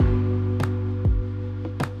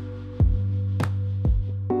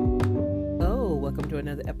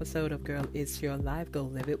another episode of Girl, It's Your Life. Go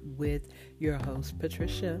live it with your host,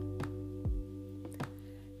 Patricia.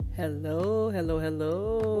 Hello.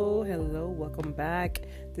 Welcome back.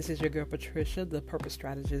 This is your girl, Patricia, the purpose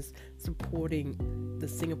strategist, supporting the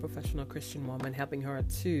single professional Christian woman, helping her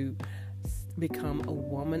to become a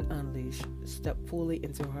woman unleashed, step fully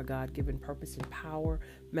into her God-given purpose and power,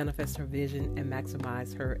 manifest her vision, and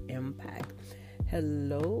maximize her impact.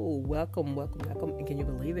 Hello, welcome. And can you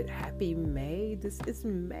believe it? Happy May. This is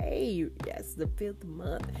May. Yes, the 5th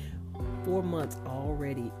month. 4 months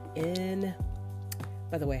already in.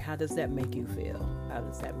 By the way, how does that make you feel? How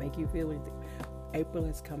does that make you feel when you think April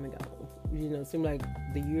is coming on? You know, it seems like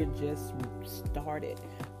the year just started,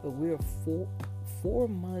 but we're four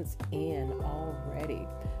months in already.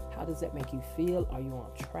 How does that make you feel? Are you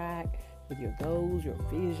on track with your goals, your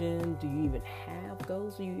vision? Do you even have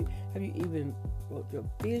goals? Have you even wrote your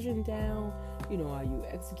vision down? You know, are you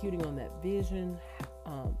executing on that vision?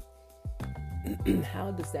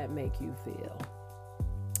 How does that make you feel?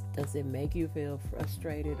 Does it make you feel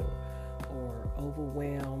frustrated or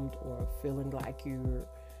overwhelmed or feeling like you're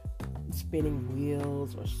spinning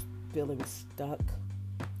wheels or feeling stuck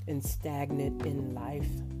and stagnant in life?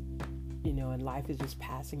 You know, and life is just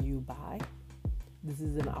passing you by. This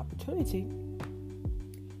is an opportunity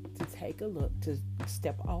to take a look, to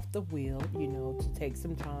step off the wheel, you know, to take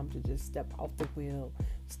some time to just step off the wheel,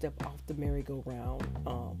 step off the merry-go-round,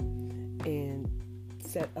 and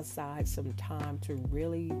set aside some time to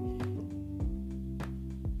really,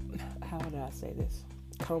 how do I say this?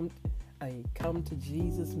 Come to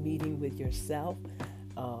Jesus meeting with yourself,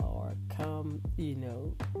 or come, you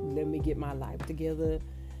know, let me get my life together,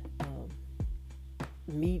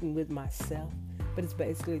 meeting with myself. But it's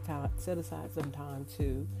basically time, set aside some time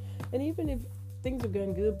to, and even if things are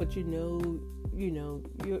going good, but you know,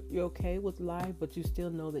 you're okay with life, but you still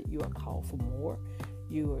know that you are called for more.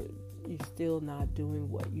 You're still not doing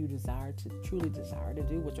what you truly desire to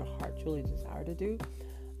do, what your heart truly desire to do.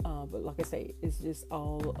 But like I say, it's just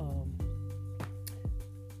all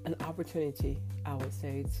an opportunity, I would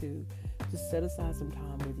say, to just set aside some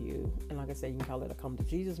time with you. And like I say, you can call it a come to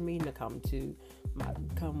Jesus meeting, a come to let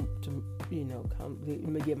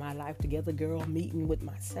me get my life together, girl, meeting with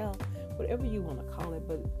myself, whatever you want to call it.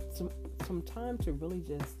 But some time to really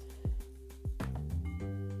just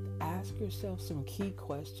ask yourself some key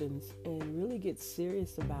questions and really get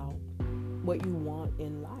serious about what you want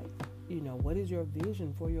in life. You know, what is your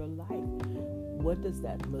vision for your life? What does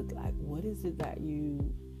that look like? What is it that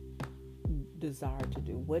you desire to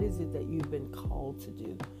do? What is it that you've been called to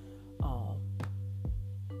do?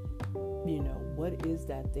 What is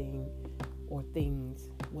that thing or things?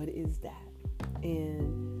 What is that?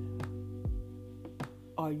 And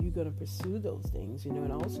are you going to pursue those things? You know,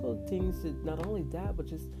 and also things that, not only that, but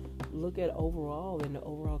just look at overall in the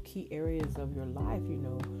overall key areas of your life, you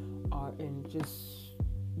know, and just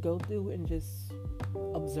go through and just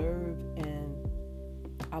observe and,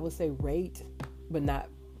 I would say, rate, but not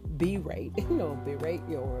berate, berate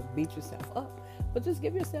or beat yourself up, but just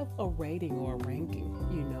give yourself a rating or a ranking,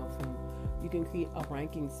 you can create a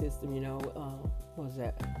ranking system, what was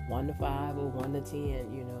that, 1 to 5 or 1 to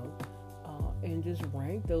 10, and just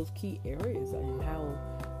rank those key areas and how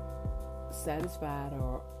satisfied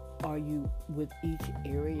are you with each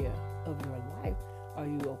area of your life. Are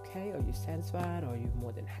you okay? Are you satisfied? Are you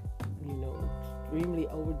more than, extremely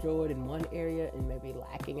overjoyed in one area and maybe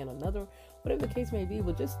lacking in another? Whatever the case may be,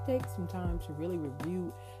 but just take some time to really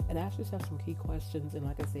review and ask yourself some key questions. And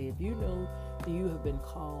like I say, if you know that you have been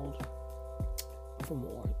called for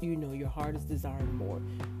more, your heart is desiring more,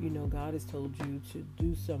 God has told you to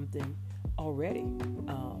do something already.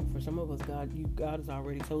 For some of us, God has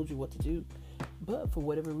already told you what to do. But for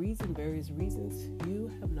whatever reason, various reasons, you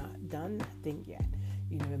have not done that thing yet.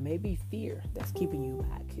 It may be fear that's keeping you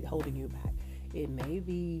back, holding you back. It may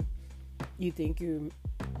be you think you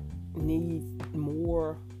need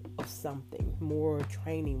more of something, more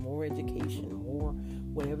training, more education, more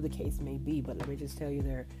whatever the case may be. But let me just tell you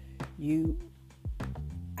you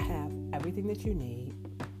have everything that you need.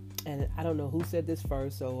 And I don't know who said this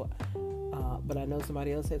first, but I know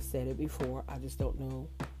somebody else has said it before. I just don't know,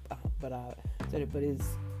 but I said it. But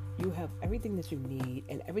you have everything that you need,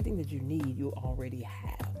 and everything that you need, you already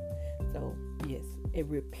have. So yes, and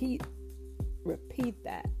repeat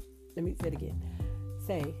that. Let me say it again.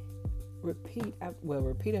 Repeat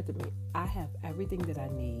after me. I have everything that I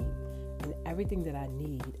need, and everything that I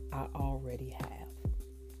need, I already have.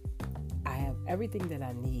 I have everything that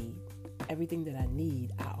I need. Everything that I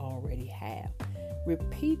need, I already have.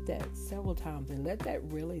 Repeat that several times and let that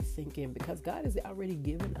really sink in, because God has already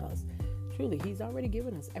given us truly, he's already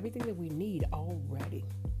given us everything that we need already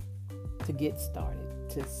to get started,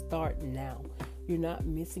 to start now. You're not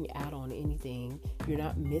missing out on anything. You're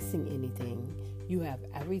not missing anything. You have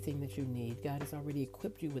everything that you need. God has already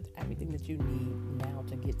equipped you with everything that you need now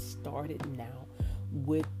to get started now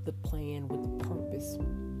with the plan, with the purpose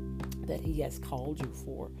that he has called you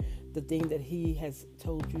for, the thing that he has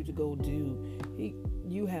told you to go do.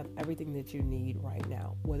 You have everything that you need right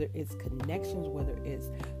now, whether it's connections, whether it's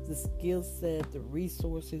the skill set, the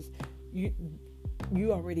resources. You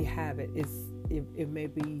already have it. It may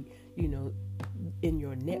be, in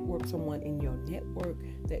your network, someone in your network,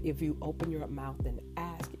 that if you open your mouth and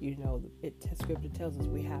ask, scripture tells us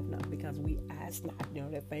we have not because we ask not.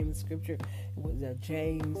 That famous scripture was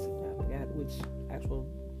James, I forgot which actual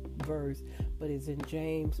verse, but it's in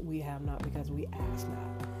James, we have not because we ask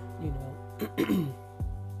not,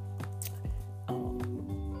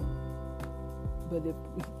 but if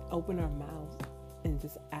we open our mouths and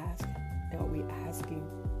just ask, are we asking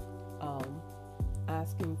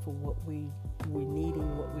for what we're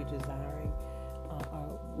needing, what we're desiring?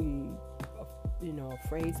 Are we,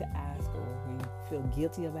 afraid to ask, or we feel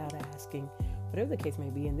guilty about asking? Whatever the case may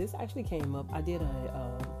be. And this actually came up. I did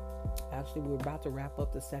actually, we're about to wrap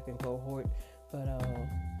up the second cohort, but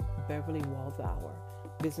Beverly Waldauer,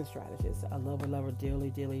 business strategist. I love her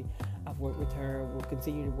dearly. I've worked with her. We'll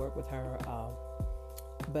continue to work with her.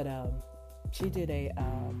 But she did a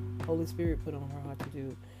Holy Spirit put on her heart to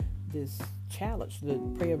do this challenge, the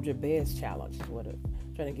Prayer of Jabez challenge is what I'm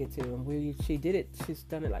trying to get to. And she did it. She's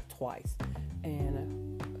done it like twice,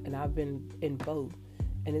 and I've been in both,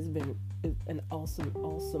 and it's been an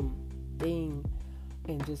awesome thing,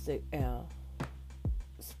 and just a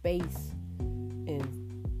space and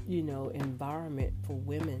environment for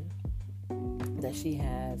women that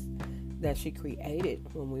she created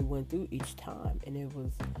when we went through each time. And it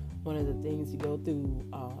was one of the things you go through.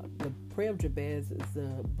 The Prayer of Jabez is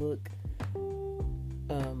a book,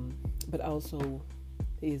 but also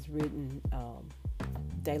he's written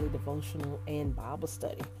daily devotional and Bible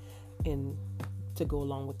study, and to go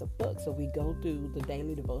along with the book. So we go through the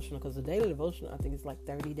daily devotional, because the daily devotional, I think it's like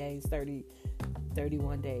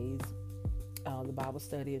 31 days, the Bible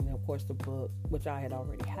study, and then of course the book, which I had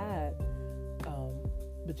already had,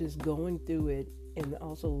 but just going through it. And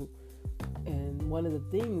also, and one of the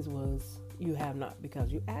things was, you have not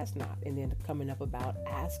because you ask not, and then coming up about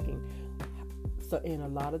asking. So, and a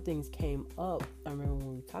lot of things came up. I remember when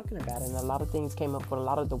we were talking about it, and a lot of things came up for a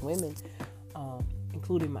lot of the women,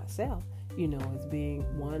 including myself, as being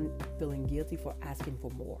one, feeling guilty for asking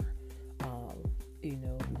for more.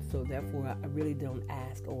 So therefore I really don't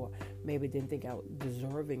ask, or maybe didn't think I was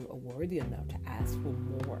deserving or worthy enough to ask for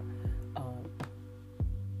more.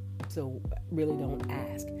 So really don't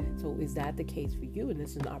ask. So is that the case for you? And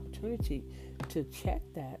this is an opportunity to check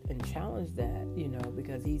that and challenge that,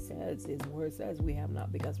 because he says, his word says, we have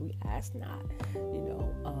not because we ask not,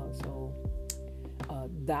 so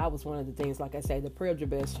that was one of the things. Like I say, the Prayer of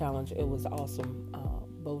Jabez challenge, it was awesome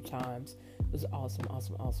both times. It was awesome.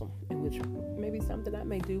 And which maybe something I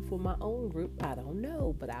may do for my own group. I don't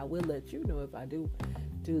know, but I will let you know if I do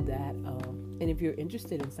that. And if you're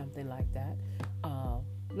interested in something like that,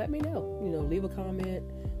 let me know. Leave a comment,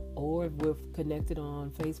 or if we're connected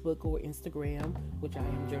on Facebook or Instagram, which I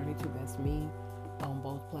am Journey to Best Me on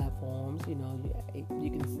both platforms. You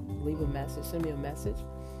can leave a message, send me a message.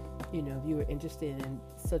 If you were interested in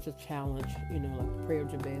such a challenge, like the Prayer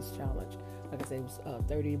of Jabez challenge. Like I said, it was a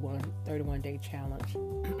 31 day challenge.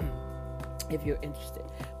 If you're interested.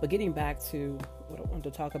 But getting back to what I want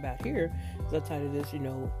to talk about here, is I titled this, if you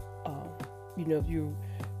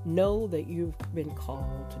know that you've been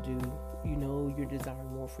called to do, you're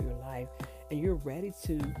desiring more for your life, and you're ready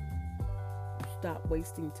to stop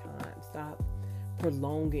wasting time, stop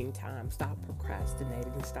prolonging time, stop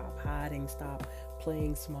procrastinating, stop hiding, stop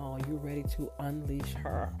playing small. You're ready to unleash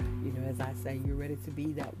her. As I say, you're ready to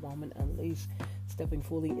be that woman unleashed, stepping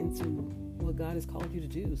fully into what God has called you to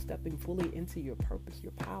do, stepping fully into your purpose,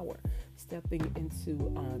 your power, stepping into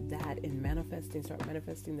that and start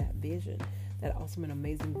manifesting that vision, that awesome and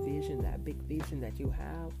amazing vision, that big vision that you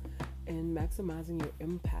have, and maximizing your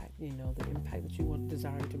impact, the impact that you want,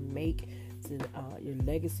 desiring to make, to your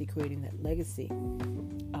legacy, creating that legacy.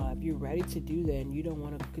 If you're ready to do that and you don't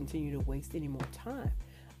want to continue to waste any more time,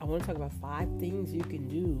 I want to talk about 5 things you can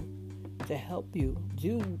do to help you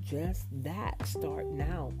do just that. Start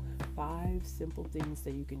now. 5 simple things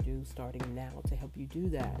that you can do starting now to help you do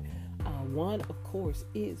that. One, of course,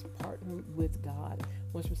 is partnering with God.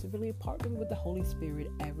 More specifically, partnering with the Holy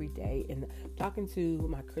Spirit every day. And talking to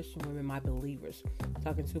my Christian women, my believers.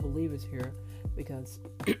 Talking to believers here, because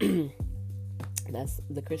That's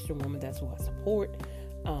the Christian woman. That's who I support.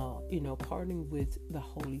 Partnering with the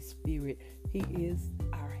Holy Spirit. He is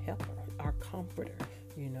our helper, our comforter.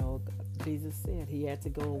 Jesus said he had to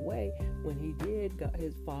go away. When he did,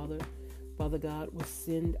 his Father God will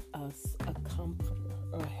send us a comforter,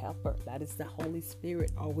 a helper. That is the Holy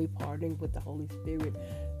Spirit. Are we partnering with the Holy Spirit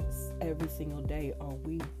every single day? Are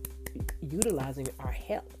we utilizing our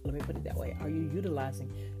help? Let me put it that way. Are you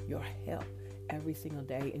utilizing your help every single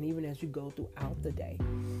day? And even as you go throughout the day,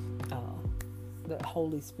 the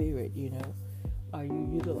Holy Spirit, are you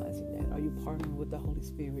utilizing that? Are you partnering with the Holy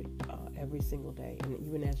Spirit every single day? And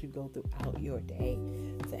even as you go throughout your day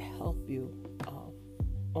to help you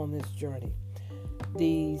on this journey.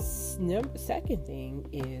 The second thing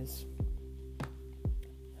is,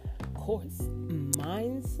 of course,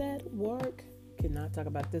 mindset work. Cannot talk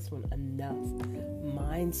about this one enough.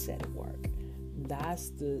 Mindset work.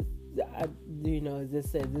 That's as I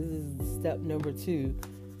said, this is step number 2.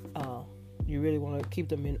 You really want to keep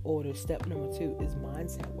them in order. Step number 2 is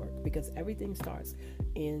mindset work, because everything starts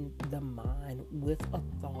in the mind with a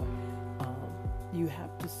thought. You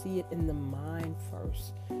have to see it in the mind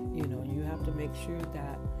first. You have to make sure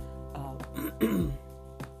that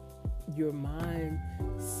your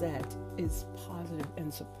mindset is positive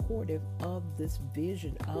and supportive of this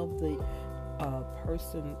vision of the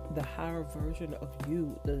person, the higher version of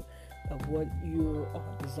you, of what you're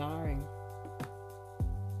desiring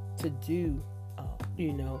to do.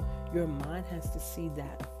 Your mind has to see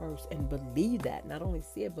that first and believe that. Not only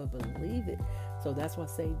see it, but believe it. So that's why I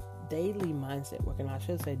say daily mindset work, and I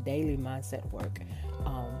should say daily mindset work.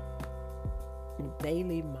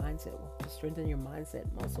 Daily mindset work to strengthen your mindset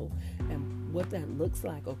muscle. And what that looks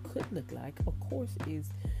like, or could look like, of course, is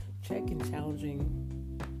check and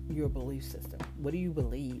challenging your belief system. What do you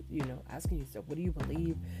believe? Asking yourself, what do you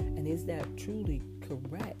believe? And is that truly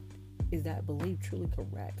correct? Is that belief truly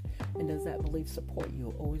correct? And does that belief support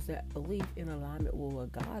you? Or is that belief in alignment with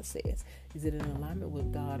what God says? Is it in alignment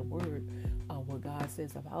with God's word? What God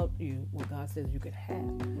says about you? What God says you could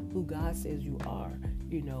have? Who God says you are?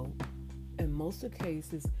 In most of the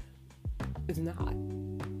cases, it's not.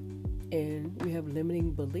 And we have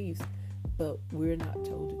limiting beliefs, but we're not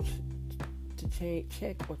told to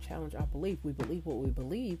check or challenge our belief. We believe what we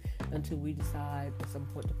believe until we decide at some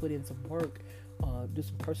point to put in some work, do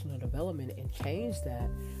some personal development and change that.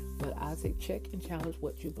 But I say check and challenge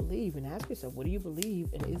what you believe, and ask yourself, what do you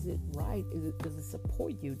believe, and is it right? Does it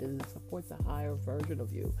support you? Does it support the higher version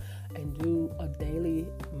of you? And do a daily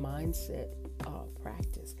mindset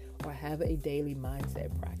practice, or have a daily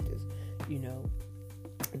mindset practice,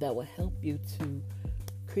 that will help you to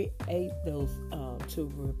create those, to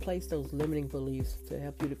replace those limiting beliefs, to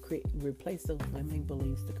help you to replace those limiting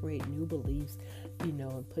beliefs, to create new beliefs,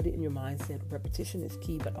 and put it in your mindset. Repetition is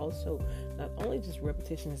key, but also not only just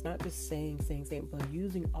repetition. It's not just saying, but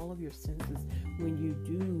using all of your senses when you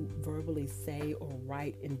do verbally say or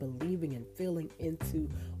write, and believing and feeling into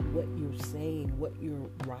what you're saying, what you're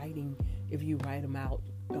writing. If you write them out,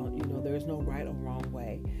 there's no right or wrong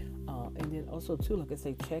way. And then also too, like I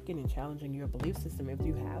say, checking and challenging your belief system. If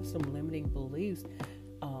you have some limiting beliefs,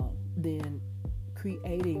 then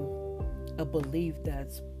creating a belief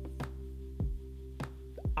that's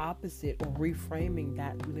opposite, or reframing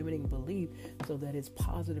that limiting belief so that it's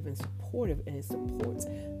positive and supportive, and it supports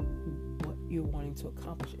what you're wanting to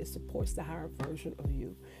accomplish. It supports the higher version of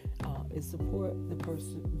you. It supports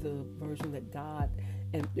the version that God,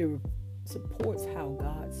 and it supports how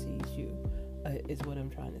God sees you, is what I'm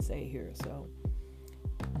trying to say here. So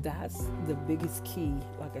that's the biggest key,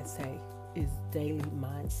 like I say, is daily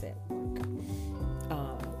mindset work.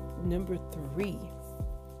 Number 3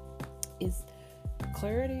 is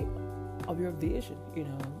clarity of your vision.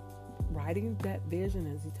 Writing that vision,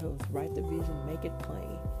 as he told us, write the vision, make it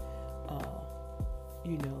plain.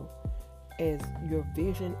 As your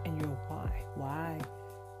vision and your why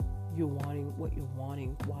you're wanting what you're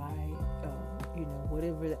wanting, why,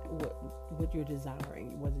 whatever what you're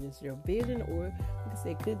desiring, whether it's your vision, or like I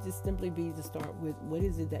say, it could just simply be to start with, what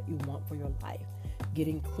is it that you want for your life?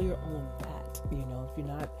 Getting clear on that. If you're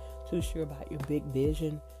not too sure about your big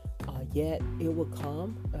vision yet, it will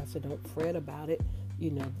come. So don't fret about it.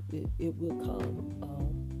 It will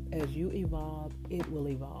come. As you evolve, it will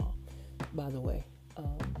evolve, by the way.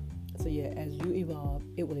 As you evolve,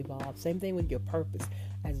 it will evolve. Same thing with your purpose.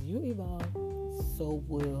 As you evolve, so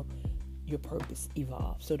will your purpose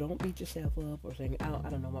evolve. So don't beat yourself up or saying, oh, I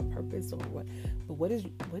don't know my purpose or what. But what is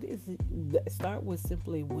it? Start with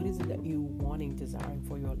simply, what is it that you wanting, desiring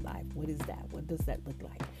for your life? What is that? What does that look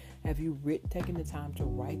like? Have you taken the time to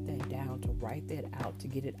write that down, to write that out, to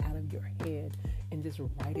get it out of your head and just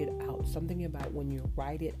write it out? Something about when you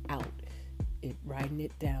write it out, writing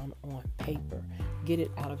it down on paper, get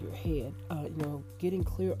it out of your head, getting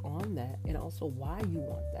clear on that, and also why you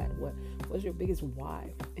want that. What's your biggest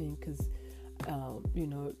why? And because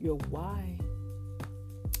your why,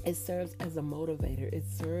 it serves as a motivator. It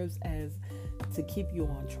serves as to keep you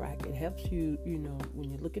on track. It helps you,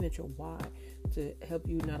 when you're looking at your why, to help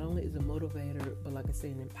you not only as a motivator, but like I say,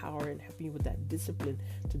 an empower and helping you with that discipline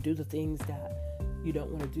to do the things that you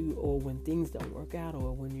don't want to do, or when things don't work out,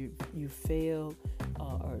 or when you fail,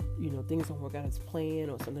 or things don't work out as planned,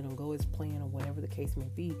 or something don't go as planned, or whatever the case may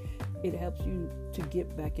be. It helps you to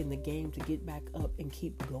get back in the game, to get back up and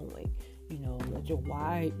keep going. Let your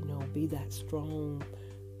why, be that strong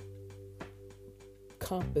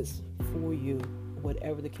compass for you,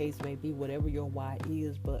 whatever the case may be, whatever your why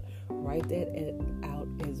is. But write that out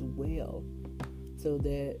as well, so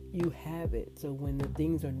that you have it. So when the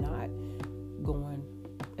things are not going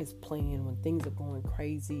as planned, when things are going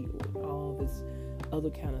crazy, or all this other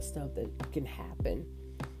kind of stuff that can happen,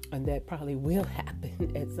 and that probably will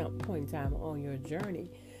happen at some point in time on your journey,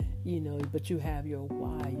 but you have your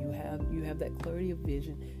why, you have that clarity of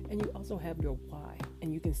vision, and you also have your why,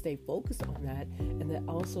 and you can stay focused on that, and that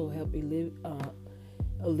also help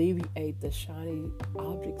alleviate the shiny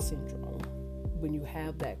object syndrome. When you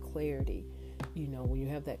have that clarity, when you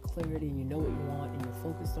have that clarity and you know what you want and you're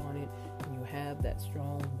focused on it, and you have that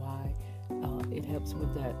strong why, it helps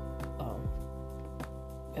with that,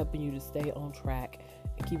 helping you to stay on track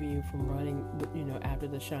and keeping you from running, after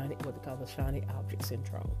the shiny, what they call the shiny object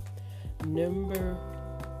syndrome. Number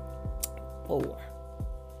 4,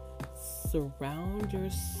 surround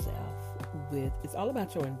yourself with, it's all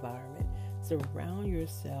about your environment. Surround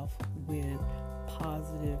yourself with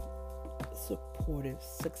positive, supportive,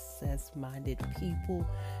 success-minded people,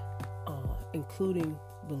 including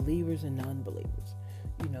believers and non-believers.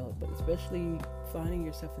 But especially finding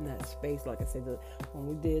yourself in that space. Like I said,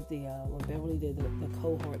 when Beverly did the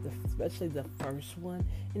cohort, especially the first one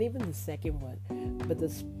and even the second one, but the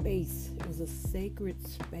space, it was a sacred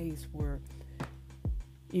space where,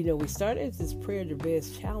 we started as this prayer to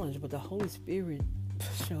best challenge, but the Holy Spirit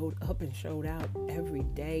showed up and showed out every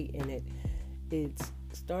day, and it's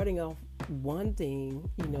starting off one thing,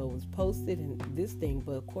 was posted and this thing,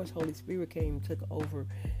 but of course Holy Spirit took over,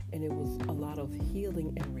 and it was a lot of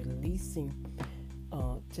healing and releasing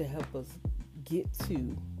to help us get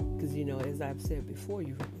to, because as I've said before,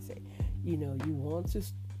 you heard me say, you want to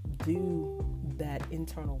do that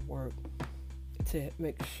internal work to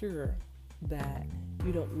make sure that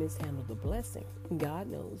you don't mishandle the blessing. God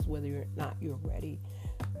knows whether or not you're ready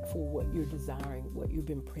for what you're desiring, what you've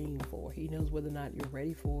been praying for. He knows whether or not you're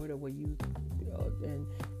ready for it, or what and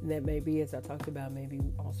that may be, as I talked about, maybe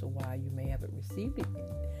also why you may haven't received it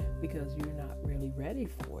yet, because you're not really ready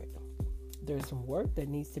for it. There's some work that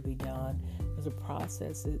needs to be done. There's a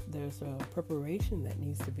process. There's a preparation that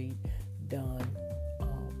needs to be done.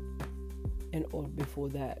 And or before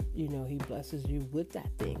that, He blesses you with that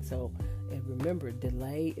thing. So, and remember,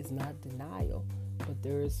 delay is not denial, but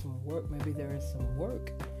there is some work. Maybe there is some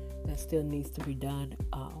work that still needs to be done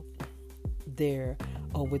there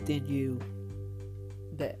or within you.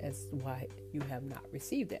 That's why you have not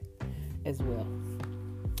received it as well.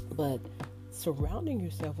 But surrounding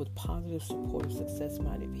yourself with positive, supportive,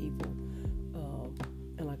 success-minded people,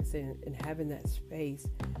 and like I said, and having that space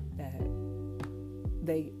that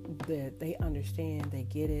they understand, they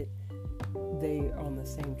get it, they are on the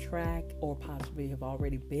same track, or possibly have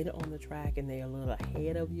already been on the track and they're a little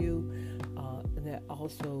ahead of you. And that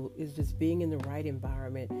also is just being in the right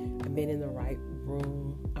environment and being in the right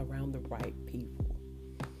room around the right people.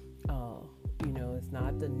 It's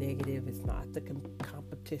not the negative, it's not the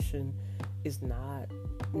competition, it's not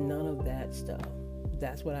none of that stuff.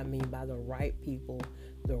 That's what I mean by the right people,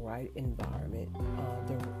 the right environment,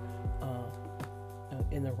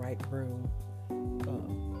 in the right room,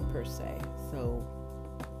 per se. So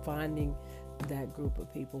finding that group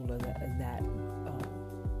of people, that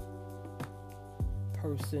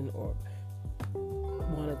person or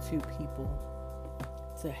one or two people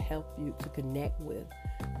to help you to connect with,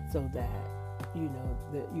 so that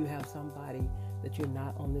that you have somebody, that you're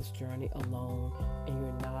not on this journey alone, and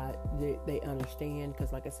you're not, they understand,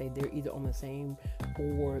 because like I say, they're either on the same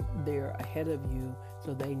or they're ahead of you,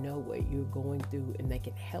 so they know what you're going through, and they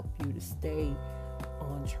can help you to stay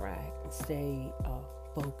on track and stay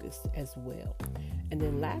focused as well. And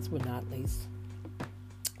then last but not least,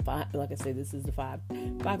 like I said, this is the five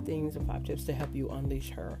things or 5 tips to help you unleash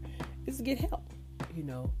her, is to get help.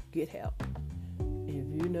 Get help. If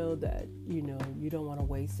you know that, you don't want to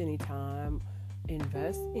waste any time,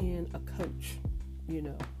 invest in a coach,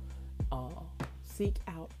 seek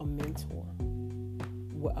out a mentor,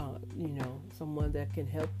 someone that can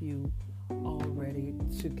help you already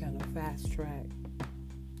to kind of fast track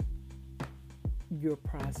your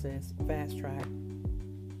process, fast track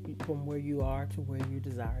from where you are to where you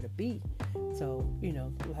desire to be. So,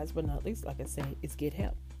 last but not least, like I say, is get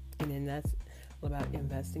help. And then that's about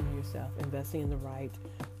investing in yourself, investing in the right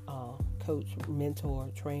coach, mentor,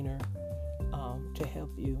 trainer to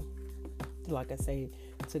help you, like I say,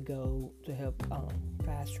 to help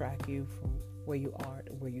fast track you from where you are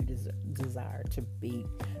to where you desire to be.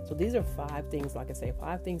 So these are 5 things, like I say,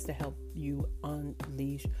 5 things to help you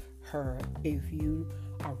unleash her. If you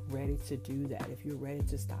are ready to do that, if you're ready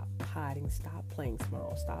to stop hiding, stop playing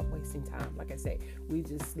small, stop wasting time. Like I say, we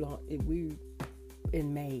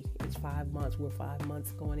in May, it's 5 months. We're 5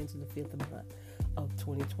 months going into the 5th month of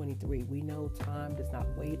 2023. We know time does not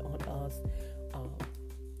wait on us.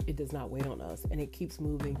 It does not wait on us, and it keeps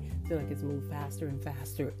moving. I feel like it's moved faster and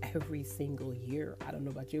faster every single year. I don't know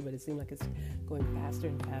about you, but it seems like it's going faster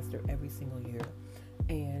and faster every single year.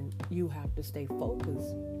 And you have to stay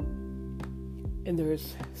focused. And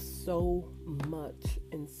there's so much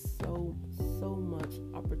and so much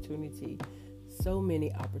opportunity, so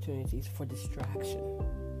many opportunities for distraction.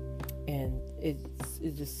 And it's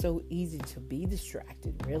just so easy to be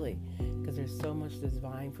distracted, really, because there's so much that's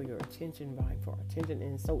vying for our attention,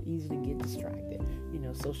 and it's so easy to get distracted.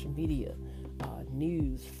 Social media,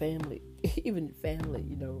 news, family, even family,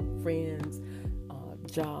 friends,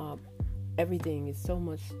 job, everything is so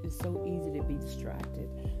much. It's so easy to be distracted.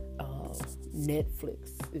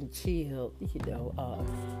 Netflix and chill,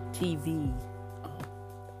 TV,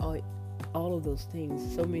 all of those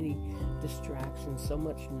things, so many distractions, so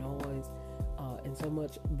much noise, and so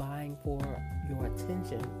much vying for your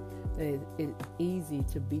attention that it's easy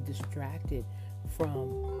to be distracted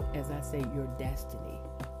from, as I say, your destiny.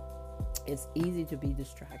 It's easy to be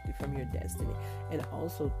distracted from your destiny. And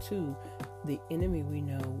also, too, the enemy, we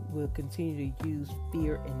know, will continue to use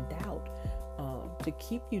fear and doubt to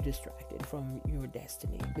keep you distracted from your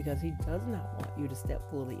destiny, because he does not want you to step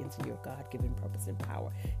fully into your God-given purpose and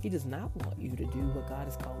power. He does not want you to do what God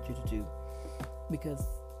has called you to do, because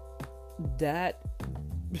that,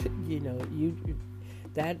 he don't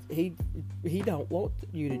want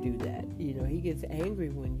you to do that. He gets angry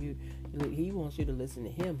when he wants you to listen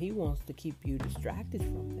to him. He wants to keep you distracted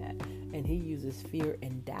from that, and he uses fear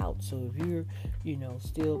and doubt. So if you're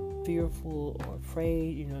still fearful or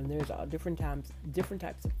afraid, and there's all different types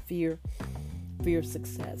of fear of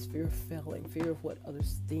success, fear of failing, fear of what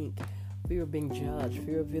others think, fear of being judged,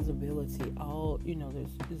 fear of visibility,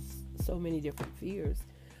 there's so many different fears,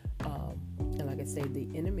 and like I say, the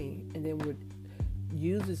enemy and then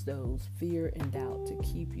uses those fear and doubt to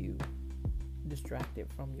keep you distracted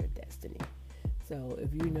from your destiny. So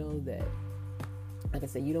if you know that, like I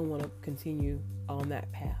said, you don't want to continue on that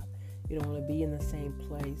path, you don't want to be in the same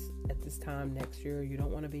place at this time next year, you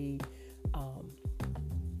don't want to be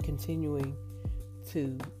continuing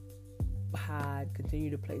to hide, continue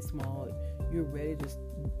to play small, you're ready to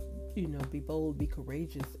be bold, be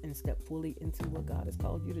courageous, and step fully into what God has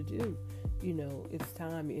called you to do. It's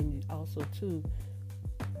time. And also too,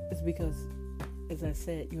 it's because, as I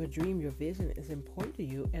said, your dream, your vision is important to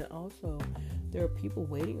you, and also there are people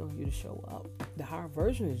waiting on you to show up. The higher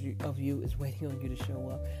version of you is waiting on you to show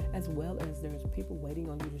up, as well as there's people waiting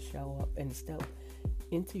on you to show up and step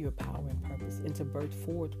into your power and purpose, and to birth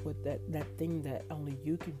forth with that thing that only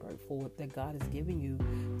you can birth forth, that God is giving you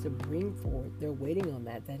to bring forth. They're waiting on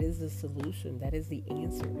that. That is the solution. That is the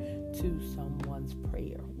answer to someone's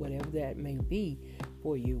prayer, whatever that may be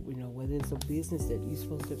for you. Whether it's a business that you're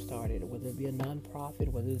supposed to have started, or whether it be a nonprofit,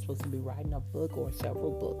 whether it's supposed to be writing a book or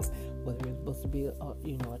several books, whether it's supposed to be a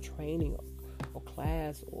training or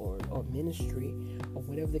class or ministry, or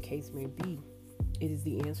whatever the case may be. It is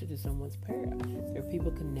the answer to someone's prayer. There are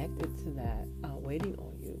people connected to that, waiting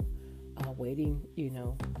on you, waiting,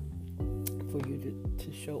 for you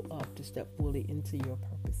to show up, to step fully into your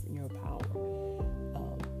purpose and your power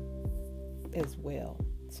as well.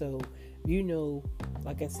 So,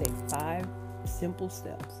 like I say, 5 simple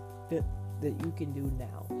steps that you can do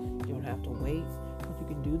now. You don't have to wait, but you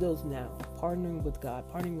can do those now. Partnering with God,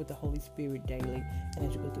 partnering with the Holy Spirit daily, and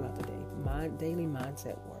as you go throughout the day. Daily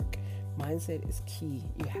mindset work. Mindset is key.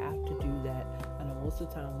 You have to do that on a most of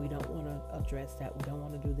the time we don't want to address that. We don't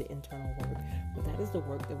want to do the internal work, but that is the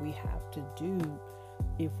work that we have to do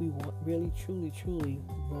if we want really, truly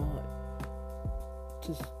want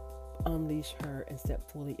to unleash her and step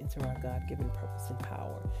fully into our God-given purpose and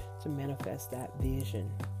power, to manifest that vision,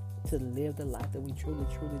 to live the life that we truly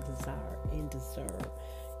desire and deserve.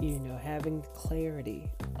 Having clarity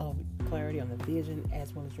on the vision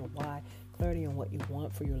as well as your why, clarity on what you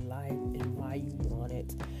want for your life and why you want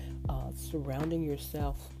it. Surrounding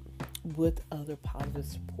yourself with other positive,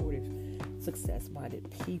 supportive,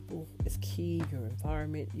 success-minded people is key. Your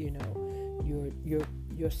environment, your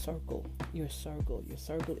circle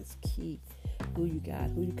is key. Who you got,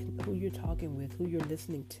 who you're talking with, who you're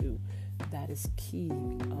listening to, that is key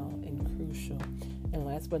and crucial. And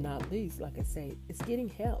last but not least, like I say, it's getting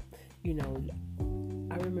help.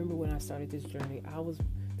 I remember when I started this journey, I was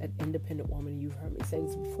that independent woman. You've heard me say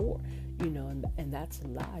this before, and that's a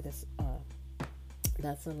lie.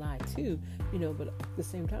 That's a lie too, but at the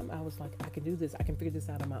same time, I was like, I can do this. I can figure this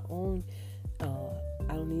out on my own.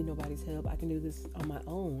 I don't need nobody's help. I can do this on my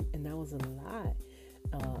own. And that was a lie.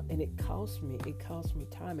 And it cost me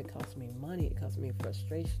time. It cost me money. It cost me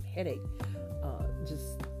frustration, headache,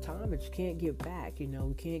 just time that you can't get back. We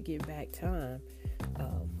can't get back time.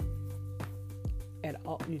 At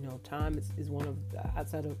all, time is one of,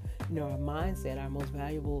 outside of, our mindset, our most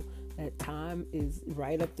valuable, that time is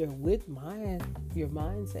right up there with your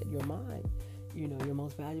mindset, your mind, your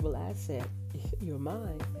most valuable asset, your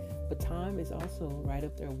mind. But time is also right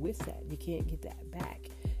up there with that. You can't get that back.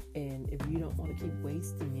 And if you don't want to keep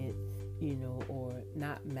wasting it, or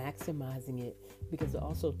not maximizing it, because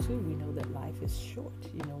also too, we know that life is short.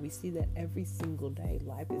 We see that every single day,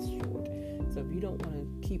 life is short. So if you don't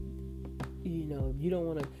want to keep, if you don't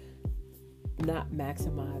want to not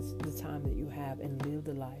maximize the time that you have and live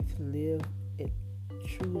the life, live it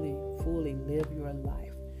truly, fully, live your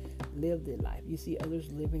life, live the life. You see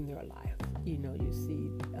others living their life, you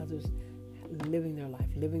see others living their life,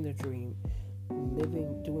 living their dream,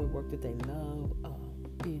 doing work that they love,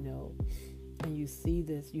 and you see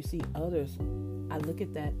this, you see others. I look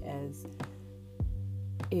at that as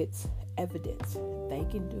it's evidence. They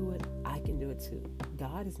can do it, I can do it too.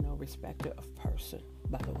 God is no respecter of person,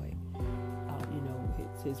 by the way.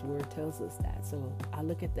 His word tells us that. So I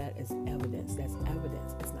look at that as evidence. That's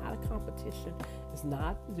evidence. It's not a competition. It's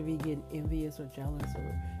not to be getting envious or jealous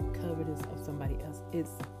or covetous of somebody else.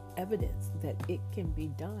 It's evidence that it can be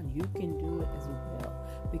done. You can do it as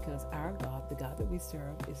well, because our God, the God that we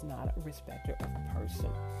serve, is not a respecter of a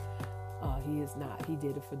person. He is not. He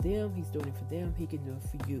did it for them. He's doing it for them. He can do it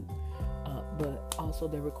for you. But also,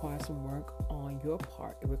 there requires some work on your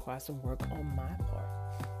part. It requires some work on my part.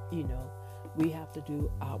 We have to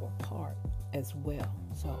do our part as well.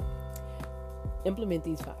 So implement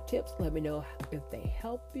these 5 tips. Let me know if they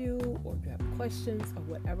help you, or if you have questions or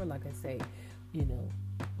whatever. Like I say,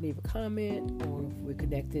 leave a comment, or if we're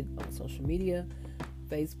connected on social media,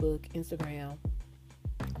 Facebook, Instagram,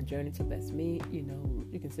 Journey to Best Me.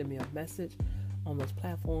 You can send me a message on those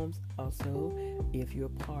platforms. Also, if you're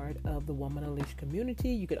part of the Woman Unleashed community,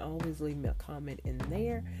 you can always leave me a comment in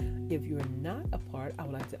there. If you're not a part, I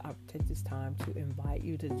would like to take this time to invite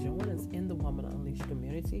you to join us in the Woman Unleashed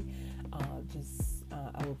community.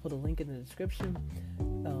 I will put a link in the description.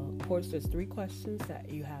 Of course, there's 3 questions that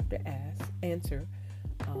you have to answer,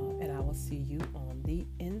 and I will see you on the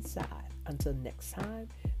inside. Until next time,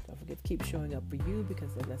 don't forget to keep showing up for you,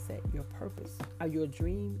 because as I said, your purpose, your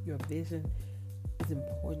dream, your vision is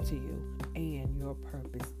important to you, and your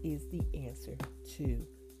purpose is the answer to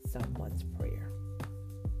someone's prayer.